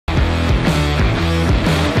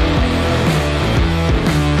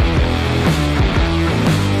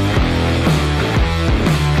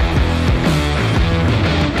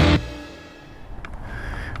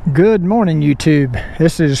Good morning, YouTube.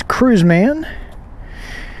 This is Cruiseman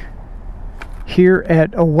here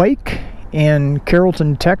at Awake in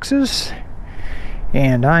Carrollton, Texas,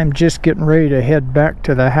 and I'm just getting ready to head back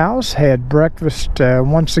to the house. Had breakfast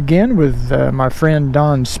once again with my friend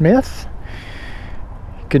Don Smith.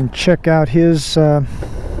 You can check out his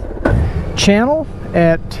channel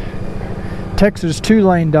at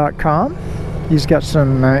texas2lane.com. He's got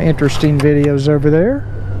some interesting videos over there.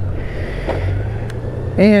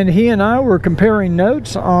 And he and I were comparing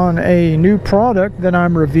notes on a new product that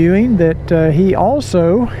I'm reviewing that he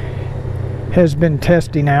also has been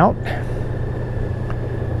testing out.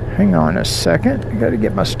 Hang on a second, I gotta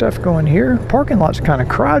get my stuff going here. Parking lot's kind of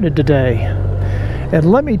crowded today.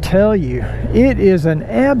 And let me tell you, it is an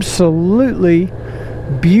absolutely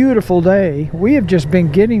beautiful day. We have just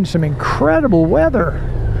been getting some incredible weather.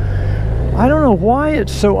 I don't know why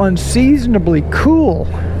it's so unseasonably cool.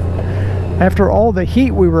 After all the heat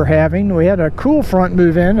we were having, we had a cool front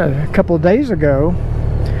move in a couple of days ago,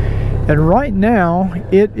 and right now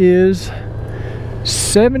it is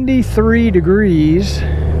 73 degrees.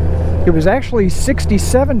 It was actually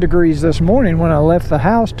 67 degrees this morning when I left the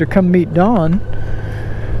house to come meet Don,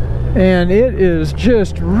 and it is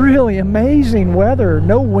just really amazing weather.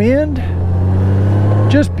 No wind,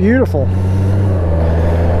 just beautiful.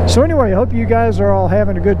 So anyway, I hope you guys are all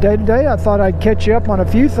having a good day today. I thought I'd catch you up on a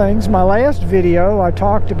few things. My last video, I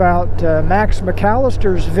talked about Max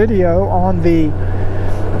McAllister's video on the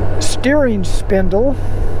steering spindle.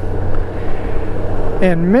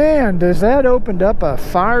 And man, does that opened up a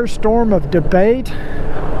firestorm of debate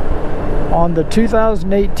on the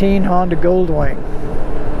 2018 Honda Goldwing.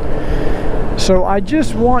 So I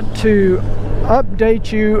just want to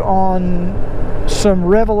update you on some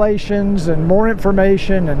revelations and more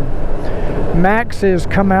information, and Max has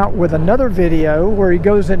come out with another video where he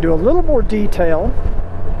goes into a little more detail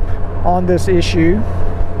on this issue.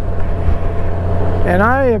 And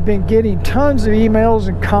I have been getting tons of emails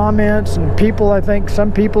and comments, and people, I think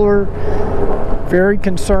some people are very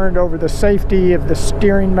concerned over the safety of the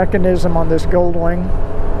steering mechanism on this Goldwing.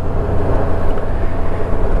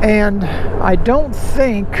 And I don't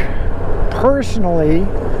think personally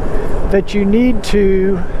that you need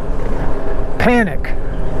to panic.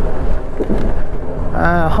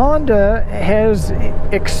 Honda has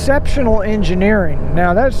exceptional engineering.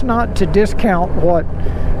 Now, that's not to discount what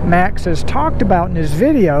Max has talked about in his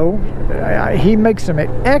video. He makes some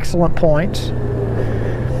excellent points.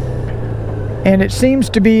 And it seems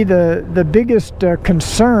to be the biggest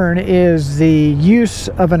concern is the use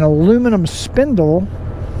of an aluminum spindle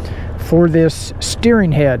for this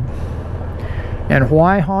steering head. And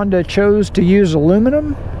why Honda chose to use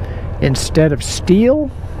aluminum instead of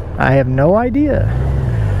steel, I have no idea.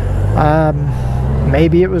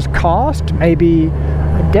 Maybe it was cost, maybe.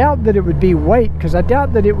 I doubt that it would be weight, because I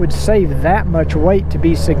doubt that it would save that much weight to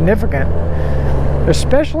be significant,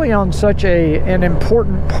 especially on such an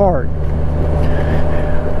important part.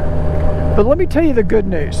 But let me tell you the good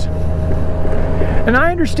news. And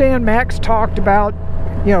I understand Max talked about,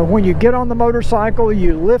 you know, when you get on the motorcycle,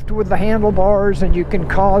 you lift with the handlebars and you can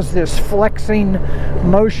cause this flexing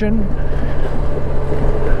motion.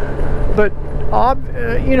 But,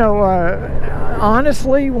 you know,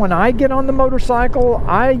 honestly, when I get on the motorcycle,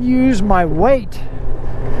 I use my weight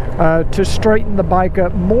to straighten the bike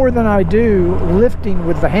up more than I do lifting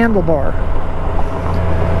with the handlebar.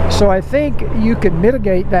 So I think you can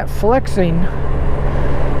mitigate that flexing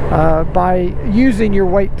by using your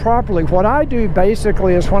weight properly. What I do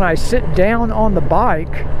basically is when I sit down on the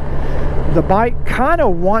bike kind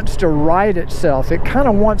of wants to right itself. It kind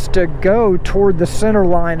of wants to go toward the center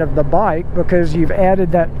line of the bike because you've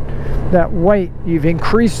added that weight. You've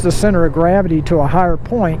increased the center of gravity to a higher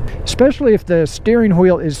point, especially if the steering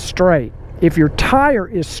wheel is straight. If your tire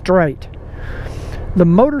is straight, the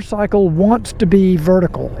motorcycle wants to be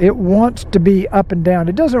vertical. It wants to be up and down.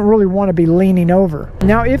 It doesn't really want to be leaning over.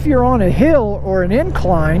 Now, if you're on a hill or an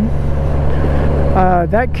incline,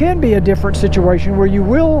 that can be a different situation where you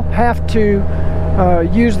will have to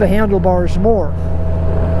use the handlebars more.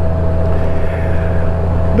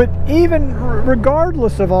 But even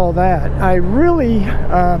regardless of all that, I really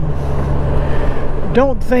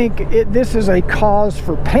don't think this is a cause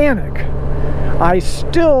for panic. I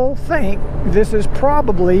still think this is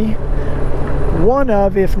probably one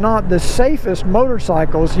of, if not the safest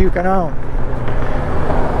motorcycles you can own.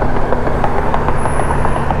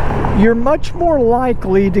 You're much more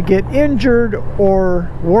likely to get injured or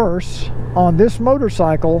worse on this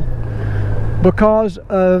motorcycle because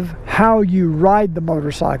of how you ride the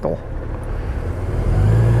motorcycle.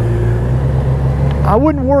 I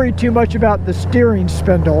wouldn't worry too much about the steering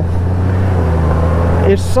spindle.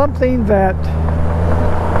 It's something that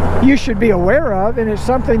you should be aware of, and it's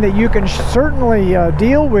something that you can certainly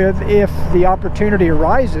deal with if the opportunity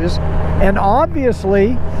arises. And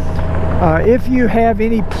obviously, if you have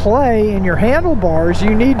any play in your handlebars,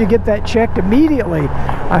 you need to get that checked immediately.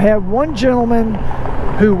 I have one gentleman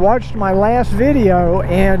who watched my last video,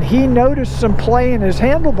 and he noticed some play in his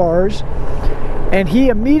handlebars, and he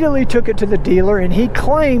immediately took it to the dealer, and he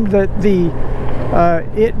claimed that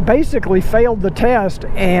it basically failed the test,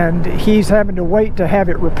 and he's having to wait to have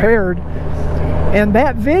it repaired. And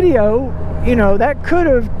that video, you know, that could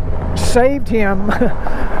have saved him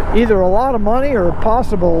either a lot of money or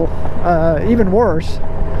possible even worse.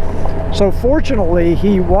 So fortunately,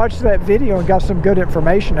 he watched that video and got some good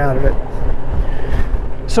information out of it.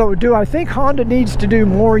 So do I think Honda needs to do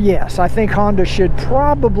more? Yes, I think Honda should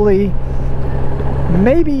probably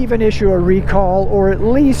maybe even issue a recall, or at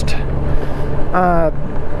least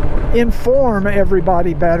inform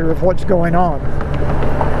everybody better of what's going on.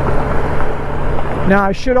 Now,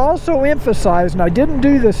 I should also emphasize, and I didn't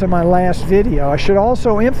do this in my last video, I should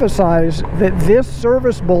also emphasize that this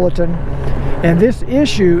service bulletin and this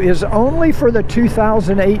issue is only for the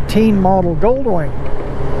 2018 model Goldwing.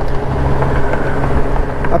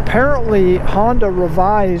 Apparently, Honda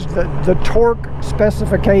revised the torque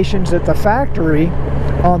specifications at the factory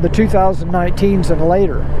on the 2019s and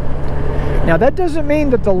later. Now, that doesn't mean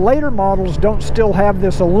that the later models don't still have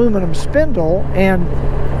this aluminum spindle and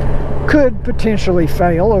could potentially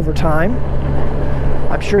fail over time.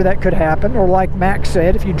 I'm sure that could happen. Or like Max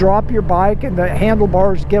said, if you drop your bike and the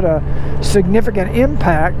handlebars get a significant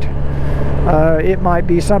impact, it might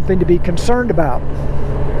be something to be concerned about.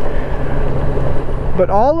 But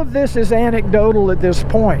all of this is anecdotal at this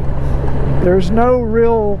point. There's no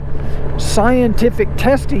real scientific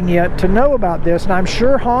testing yet to know about this, and I'm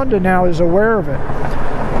sure Honda now is aware of it.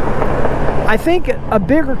 I think a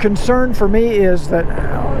bigger concern for me is that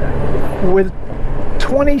with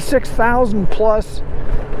 26,000 plus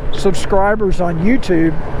subscribers on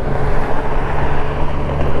YouTube,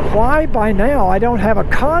 why by now I don't have a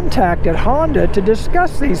contact at Honda to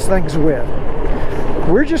discuss these things with?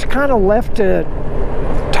 We're just kind of left to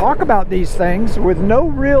talk about these things with no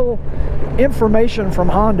real information from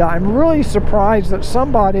Honda. I'm really surprised that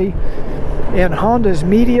somebody in Honda's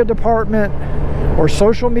media department or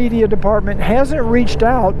social media department hasn't reached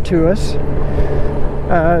out to us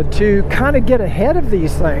to kind of get ahead of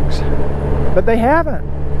these things, but they haven't.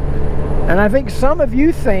 And I think some of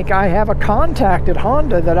you think I have a contact at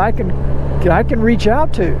Honda that I can reach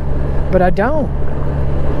out to, but I don't.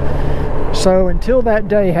 So until that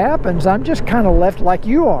day happens, I'm just kind of left like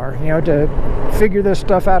you are, you know, to figure this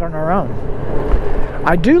stuff out on our own.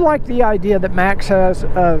 I do like the idea that Max has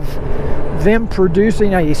of them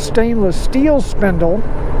producing a stainless steel spindle.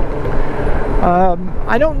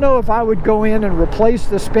 I don't know if I would go in and replace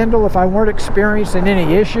the spindle if I weren't experiencing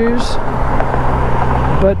any issues,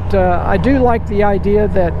 but I do like the idea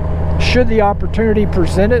that should the opportunity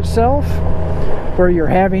present itself where you're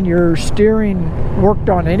having your steering worked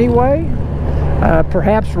on anyway,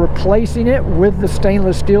 perhaps replacing it with the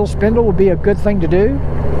stainless steel spindle would be a good thing to do.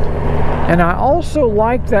 And I also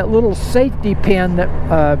like that little safety pin that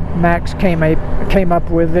Max came up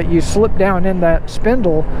with, that you slip down in that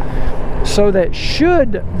spindle, so that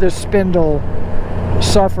should the spindle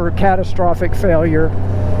suffer catastrophic failure,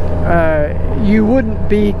 you wouldn't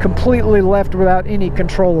be completely left without any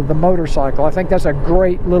control of the motorcycle. I think that's a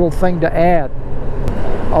great little thing to add.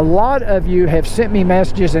 A lot of you have sent me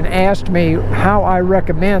messages and asked me how I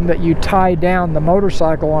recommend that you tie down the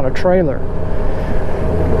motorcycle on a trailer.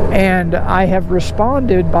 And I have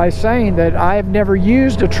responded by saying that I have never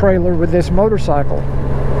used a trailer with this motorcycle.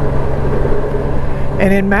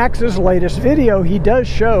 And in Max's latest video, he does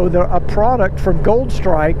show a product from Gold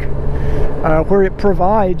Strike where it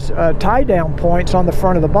provides tie-down points on the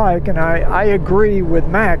front of the bike, and I agree with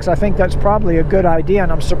Max. I think that's probably a good idea,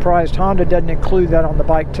 and I'm surprised Honda doesn't include that on the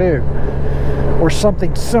bike too, or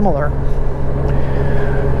something similar.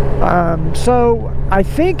 So I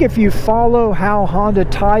think if you follow how Honda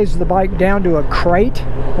ties the bike down to a crate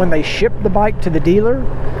when they ship the bike to the dealer,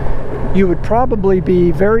 you would probably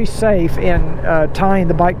be very safe in tying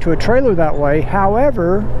the bike to a trailer that way.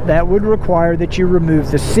 However, that would require that you remove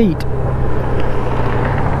the seat,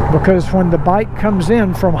 because when the bike comes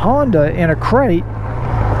in from Honda in a crate,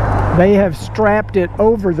 they have strapped it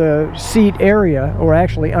over the seat area, or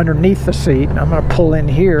actually underneath the seat. And I'm going to pull in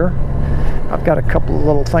here. I've got a couple of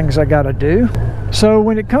little things I got to do. So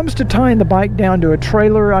when it comes to tying the bike down to a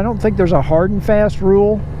trailer, I don't think there's a hard and fast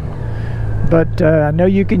rule, but I know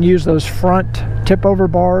you can use those front tip over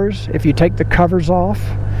bars. If you take the covers off,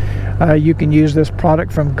 you can use this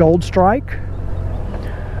product from Gold Strike.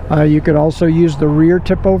 You could also use the rear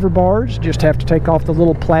tip over bars, just have to take off the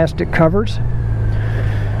little plastic covers.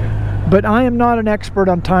 But I am not an expert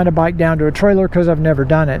on tying a bike down to a trailer because I've never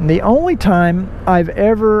done it. And the only time I've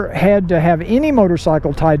ever had to have any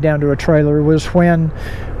motorcycle tied down to a trailer was when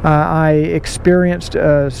I experienced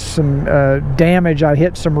some damage. I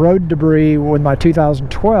hit some road debris with my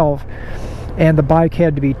 2012, and the bike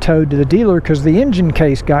had to be towed to the dealer because the engine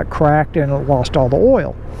case got cracked and it lost all the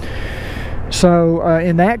oil. So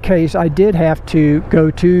in that case, I did have to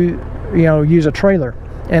go to, use a trailer.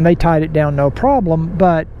 And they tied it down no problem,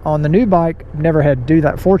 but on the new bike, never had to do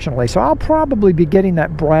that, fortunately. So I'll probably be getting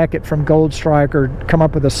that bracket from Gold Strike or come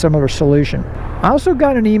up with a similar solution. I also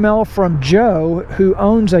got an email from Joe, who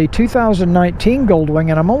owns a 2019 Goldwing,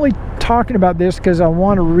 and I'm only talking about this because I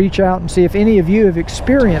want to reach out and see if any of you have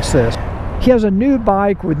experienced this. He has a new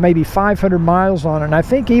bike with maybe 500 miles on it, and I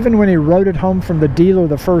think even when he rode it home from the dealer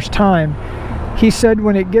the first time, he said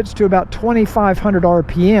when it gets to about 2,500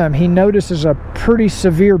 RPM, he notices a pretty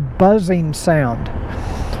severe buzzing sound.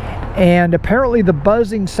 And apparently the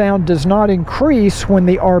buzzing sound does not increase when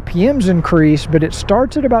the RPMs increase, but it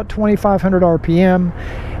starts at about 2,500 RPM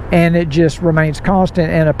and it just remains constant,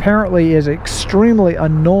 and apparently is extremely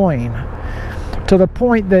annoying to the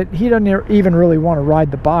point that he doesn't even really want to ride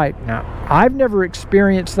the bike. Now, I've never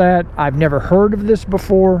experienced that. I've never heard of this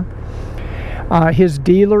before. His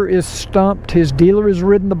dealer is stumped. His dealer has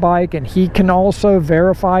ridden the bike, and he can also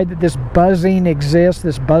verify that this buzzing exists,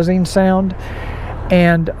 this buzzing sound.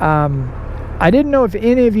 And I didn't know if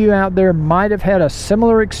any of you out there might have had a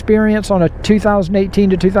similar experience on a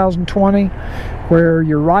 2018 to 2020, where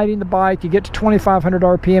you're riding the bike, you get to 2,500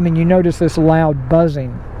 RPM, and you notice this loud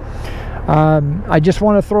buzzing. I just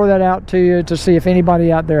want to throw that out to you to see if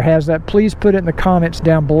anybody out there has that. Please put it in the comments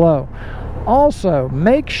down below. Also,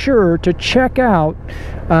 make sure to check out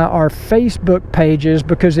our Facebook pages,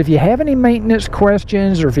 because if you have any maintenance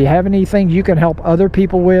questions or if you have anything you can help other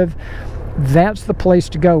people with, that's the place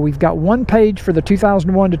to go. We've got one page for the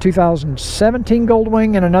 2001 to 2017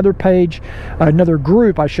 Goldwing and another page, another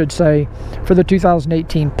group I should say, for the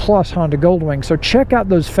 2018 plus Honda Goldwing. So check out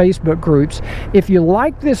those Facebook groups. If you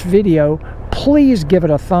like this video, please give it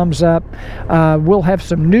a thumbs up. We'll have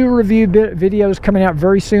some new review videos coming out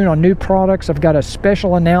very soon on new products. I've got a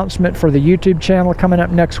special announcement for the YouTube channel coming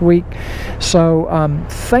up next week. So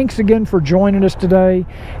thanks again for joining us today,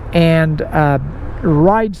 and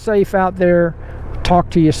ride safe out there.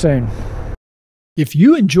 Talk to you soon. If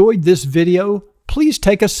you enjoyed this video, please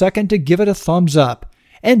take a second to give it a thumbs up.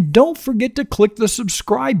 And don't forget to click the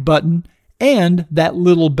subscribe button and that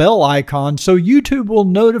little bell icon so YouTube will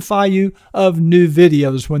notify you of new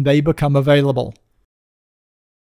videos when they become available.